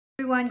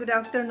Everyone, good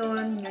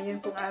afternoon.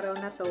 Ngayon pong araw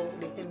na to,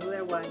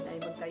 December 1,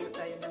 ay magtayo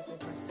tayo ng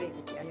Christmas tree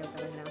kasi ayaw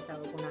talaga ng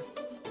asawa ko na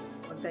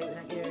magtayo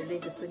ng early.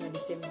 Gusto niya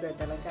December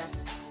talaga.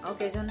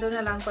 Okay, sundo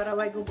na lang para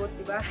way gubot,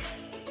 diba?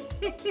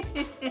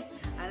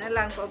 Ano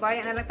lang,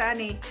 pabayan na lang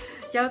tani.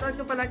 Shoutout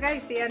ko pala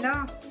guys, si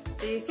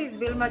Sis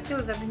Vilma Chu.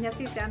 Sabi niya,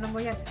 Sis, ano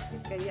mo yan?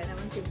 Sis, kaya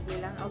naman simple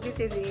lang. Okay,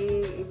 Sis,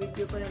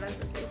 i-video ko na lang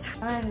to,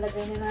 Sis.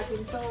 Lagay na natin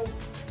to.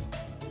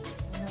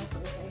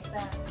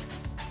 Isa-isa.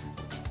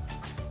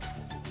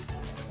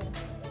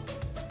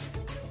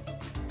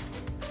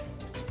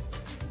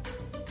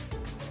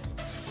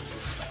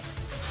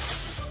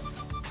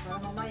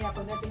 Mamaya,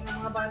 pagdating ng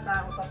mga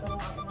bata, patulong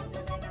ako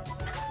maglagay ng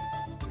mga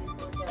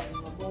dito dyan,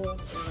 mga bowls,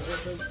 mga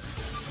ubod,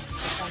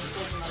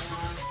 kampong, mga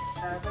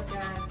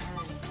sadagan,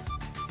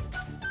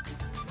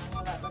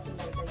 wala pa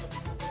sila itayo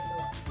mga dito.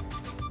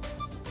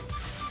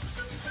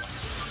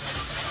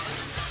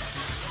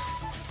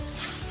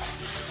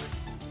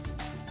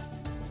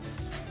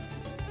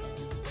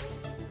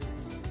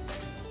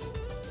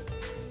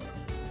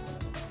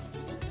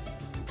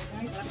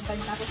 Ay, maraming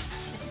kanin tapos.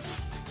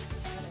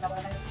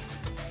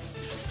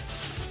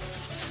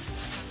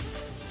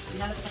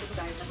 Binalot ko ito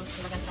guys, tapos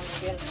nilagyan ng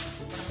gel.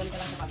 Nanggali ka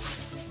lang sa pat.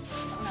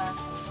 Una,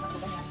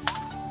 natugan yan.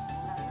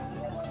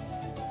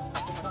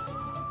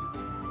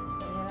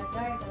 Ganyan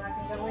guys, ang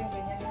ating gawin.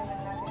 Ganyan yun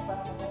lang natin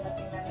para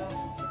magdating na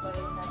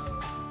separate natin.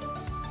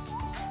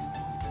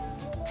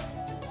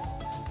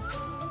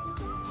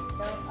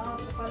 Shout out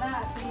ko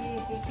pala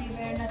si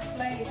Merna's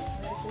Place.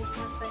 Merry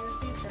Christmas tayo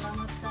sis.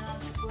 Salamat sa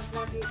support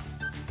lagi.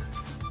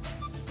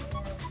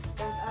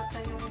 Shout out sa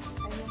inyong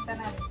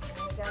tanan.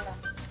 Magala.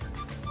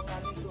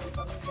 Amigo,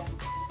 pamilya.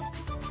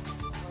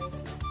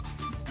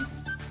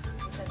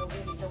 Sa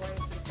lugar, ito ay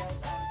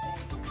shout out kay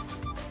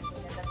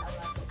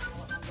pinatatawa natin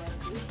po ang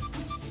Wendy.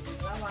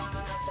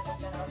 Salamat sa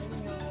pagdaraw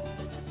ninyo.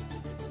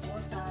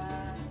 Suporta.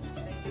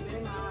 Thank you very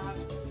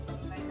much.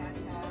 Pagkain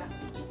natin ha.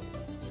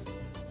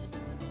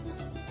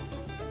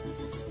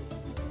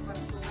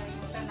 Pagkulay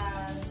mo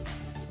tanan.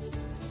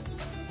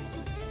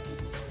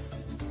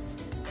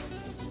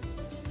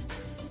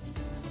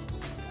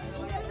 Ano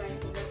kaya guys,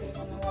 pagdating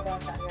ng mga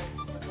bata guys.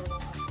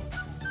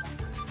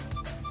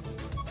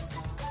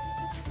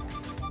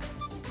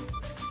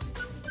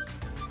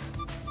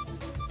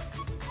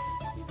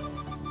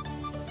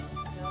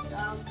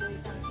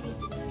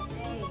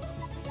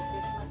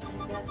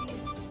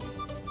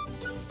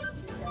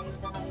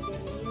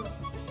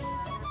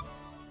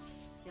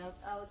 Shout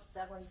out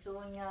sa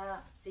Consonia,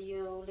 si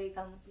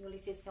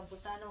Ulysses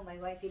Campusano, may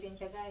whitey din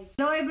siya guys.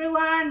 Hello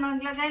everyone,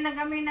 maglagay na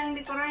kami ng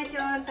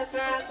decoration sa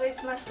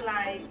Christmas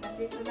lights.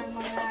 Nandito ng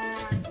mga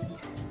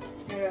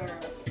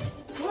girls.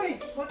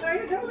 Uy, what are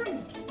you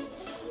doing?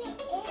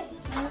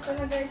 Ano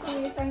pala guys,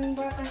 yung isang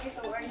batang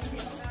ito ay hindi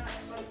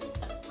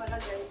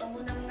makapalagay. Ito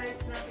munang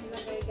lights natin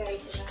lagay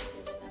guys.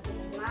 Natin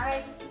ng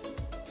lights.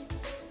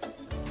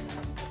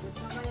 Tapos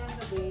mamayang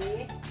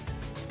gabi.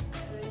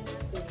 Try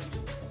natin.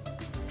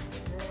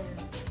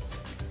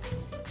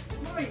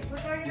 Uy,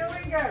 what are you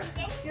doing girl?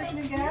 Excuse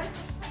me girl?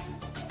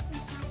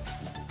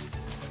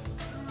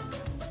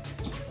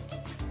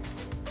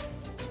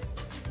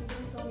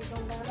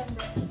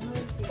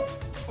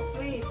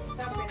 Please,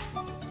 stop it.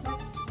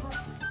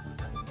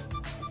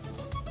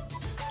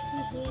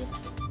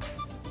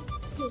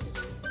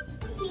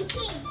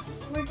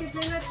 Where did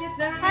you not get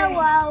that?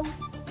 Hello.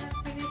 Not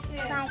finish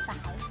it. Bye-bye.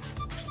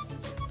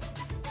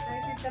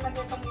 Excited talaga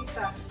itong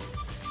isa.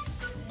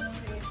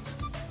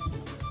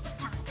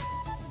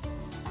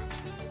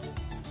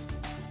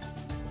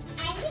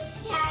 I'm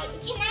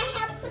excited. Can I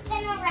help put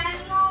them around,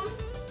 Mom?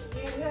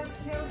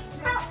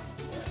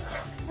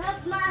 Help,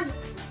 Mom.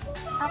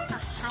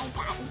 Okay, hi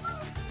guys.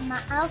 My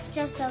elf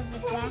just over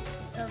there.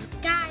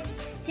 Guys,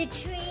 the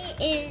tree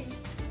is,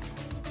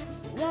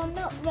 well,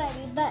 not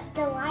ready, but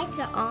the lights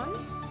are on,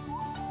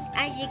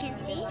 as you can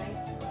see.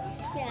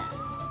 Yeah.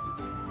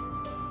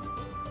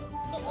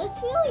 It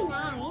looks really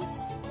nice.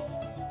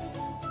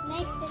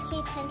 Makes the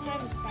tree 10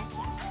 times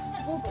better.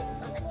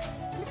 Bubbles on it.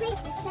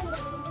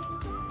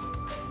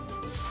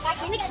 Guys,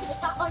 let me get to the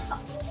top on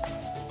top.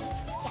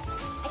 Yeah,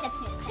 I said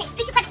two. Hey,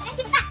 did you press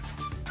it? Back.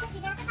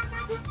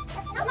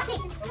 No,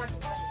 nothing.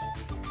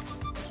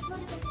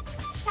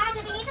 Guys,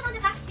 we need them on the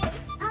back too.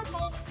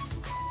 Okay.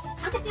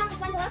 I'll put you on this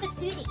one, so I'll just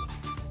do these.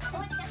 Oh,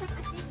 it's just like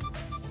I see.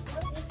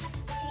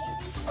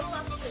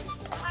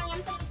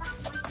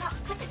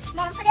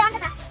 Mom, put it on the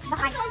back.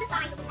 Behind. On the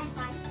side and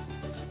side.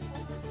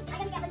 I'm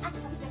gonna get them up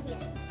from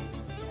here.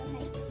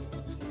 Okay.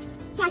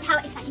 Guys, how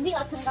exciting. We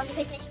love putting on the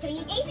Christmas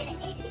tree.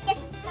 It's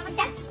just so much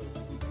sense.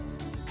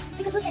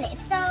 Because look at it,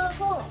 it's so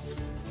cool.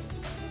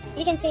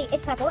 You can see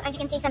it's purple and you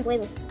can see some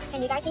blue.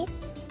 Can you guys see?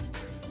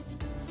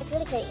 It's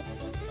really pretty.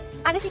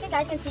 I wish you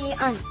guys can see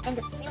in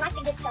the real life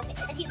it's so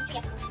different. It's even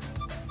prettier.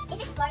 Is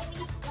it blurry?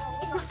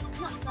 It's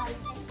not blurry.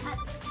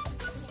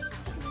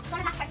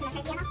 Wanna backtrack to the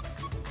idea now?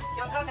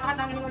 Shout out sa lahat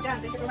ng inyo dyan.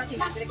 Thank you very much.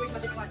 Merry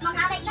Christmas everyone.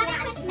 Merry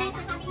Christmas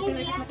and Happy New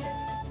Year.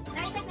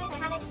 Merry Christmas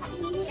and Happy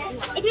New Year.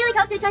 It's really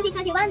close to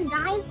 2021,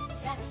 guys.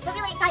 We're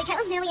really excited.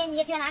 Caitlin's nearly in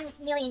year 2 and I'm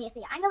nearly in year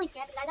 3. I'm really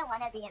scared because I don't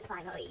want to be in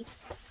primary.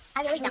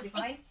 I really don't.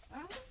 Fine?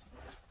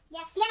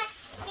 Yeah, yeah.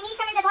 We need to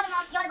cover the bottom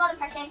of, you're the bottom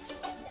person.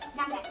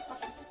 Down there.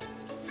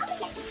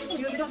 Okay.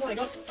 You don't worry,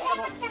 don't.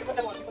 You put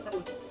the ball, you put the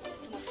ball.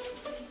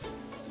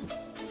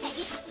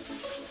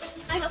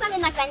 I hope I'm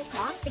in my friend's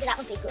class because that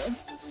would be good.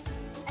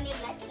 I mean,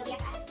 let's go, yeah.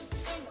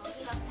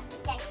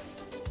 Okay.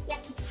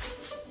 Yep.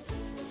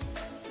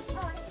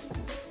 Oh.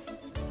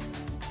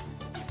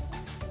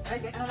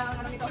 Guys, ano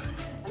lang ito?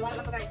 Alwala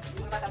lang po guys,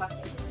 yung mga bata ba?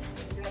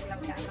 Hindi lang sila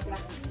kaya, ano sila?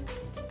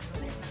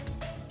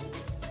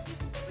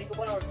 Wait po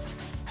colors.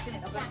 I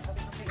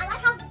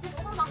like how there's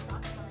all the long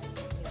socks on it.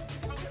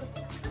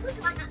 Look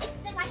at that. It's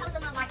the like how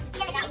the mark.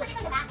 Yeah, you put it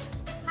on the back.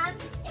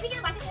 If we get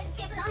a marker, just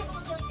put it on it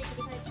almost really sticky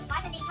because why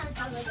did these colors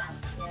go really well?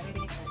 Yeah,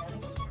 maybe next time.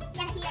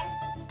 Yeah, here.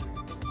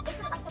 Let's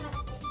put it like somewhere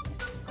like this.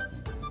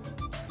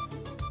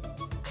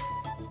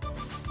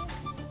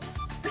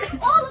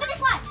 Oh, look at this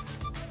one!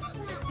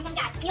 And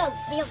guys,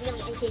 we are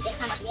really into this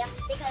time of year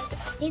because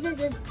this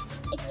is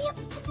it's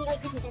nearly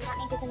Christmas and that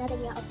means it's another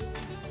year of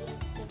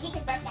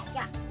Deacon's birthday,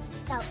 yeah.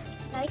 So,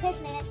 Merry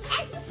Christmas.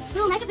 And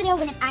we'll make a video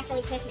when it's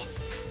actually Christmas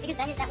because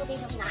then that will be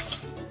really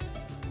nice.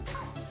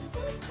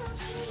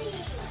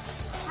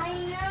 I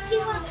know. Do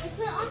you want me to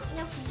put it on?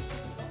 No.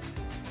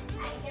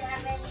 I really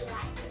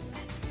like it.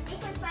 This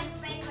one's my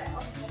favorite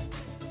of it.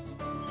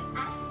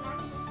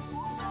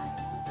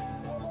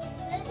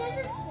 This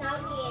isn't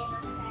snowy in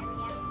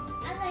Australia.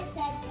 As I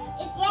said,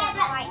 it's but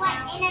right what,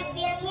 now. In a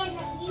billion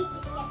of years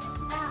it gets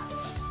snow.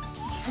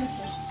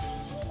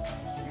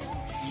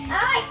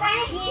 Oh, it's kind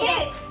of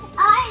cute.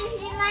 Oh, it's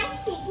in my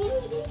feet.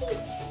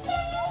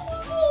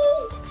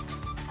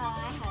 Oh,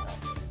 I have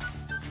it.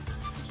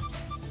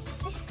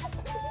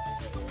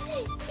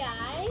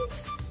 Guys,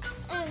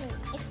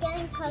 it's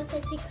getting closer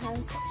to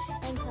closer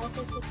and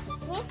closer to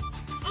Christmas.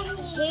 And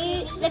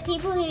the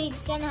people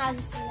who's gonna have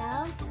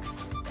snow,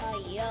 oh,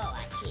 you're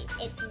lucky.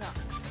 It's not.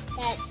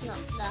 That's not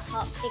the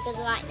hot because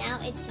right now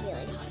it's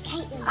really hot.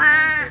 Caitlin,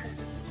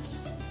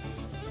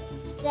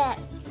 that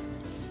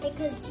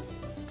because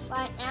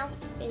right now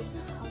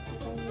it's hotter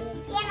than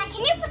yours. Yeah,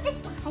 can you put this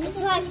one?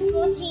 It's like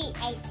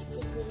 48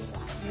 degrees.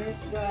 Yes,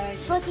 guys.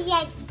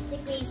 48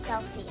 degrees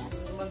Celsius.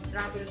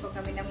 Mag-travel po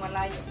kami ng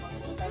malayo.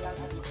 Magpunta lang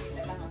at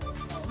makita lang ako.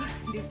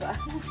 Di ba?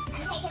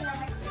 I'm taking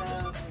number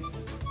 3.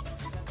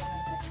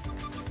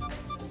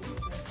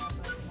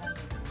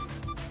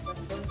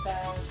 Pagpunta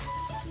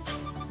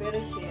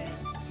Persia.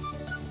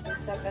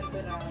 Sa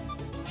Canberra.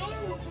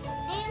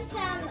 And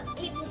some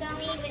people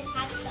don't even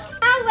have those.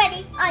 How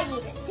ready are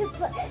you to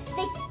put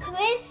the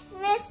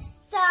Christmas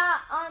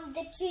star on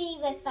the tree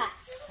with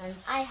us?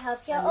 I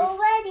hope you're all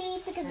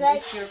ready because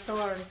it's your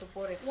turn to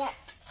put it. Yeah.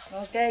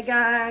 Okay,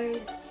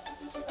 guys.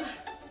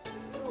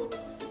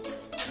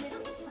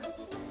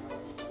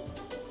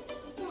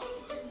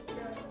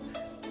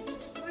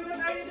 Uy, what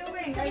are you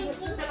doing? Ay,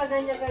 gusto talaga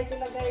niya guys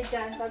ilagay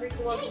dyan. Sabi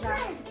ko wag na.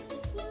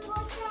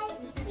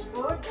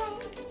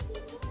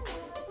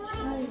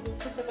 Ay,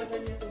 gusto talaga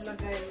niya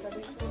ilagay. Sabi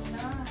ko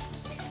na.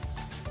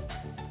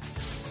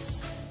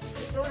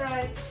 It's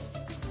alright.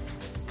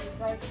 I'll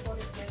try to put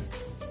it in.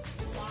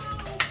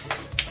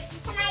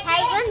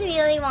 Caitlin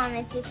really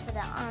wanted to put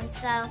it on,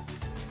 so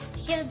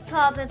she would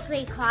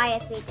probably cry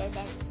if we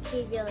didn't.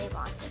 She really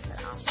wants to put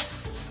it on.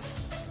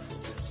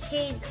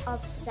 She's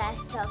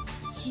obsessed, so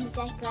she's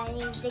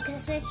decorating the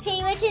Christmas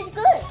tree, which is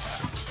good.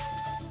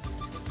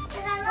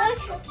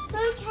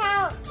 Look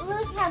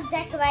how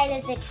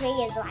decorated the tree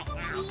is right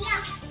now.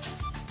 Yeah.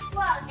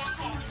 Whoa, that's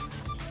it.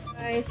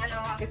 Guys, ano,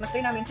 Christmas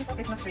tree namin. Ito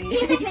Christmas tree.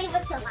 Here's the tree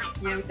with the lights.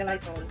 Yeah, with the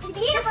light on. It's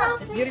beautiful.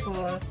 It's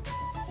beautiful.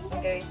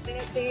 Okay,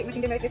 say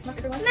wishing you Merry Christmas,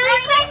 everyone. Merry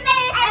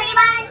Christmas,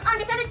 everyone! On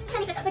December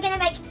 25th, we're gonna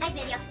make a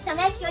video, so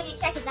make sure you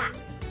check that.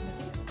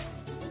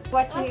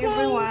 Watching Okay,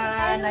 everyone.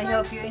 I everyone.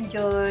 hope you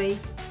enjoy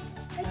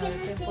We're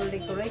gonna simple see-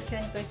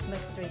 decoration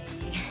Christmas tree.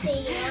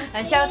 See you.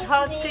 And shout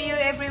out to you,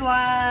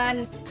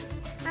 everyone.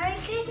 Merry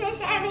Christmas,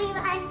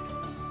 everyone!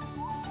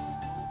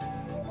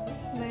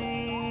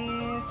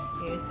 Christmas.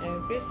 Here's our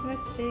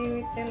Christmas tree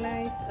with the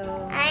light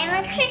on.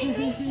 I'm a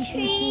Christmas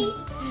tree.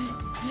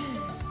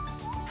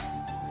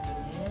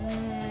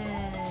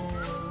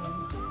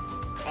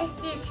 Let's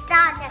do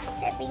Stardust,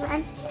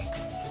 everyone.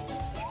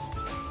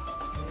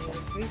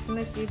 Merry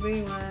Christmas,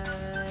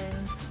 everyone.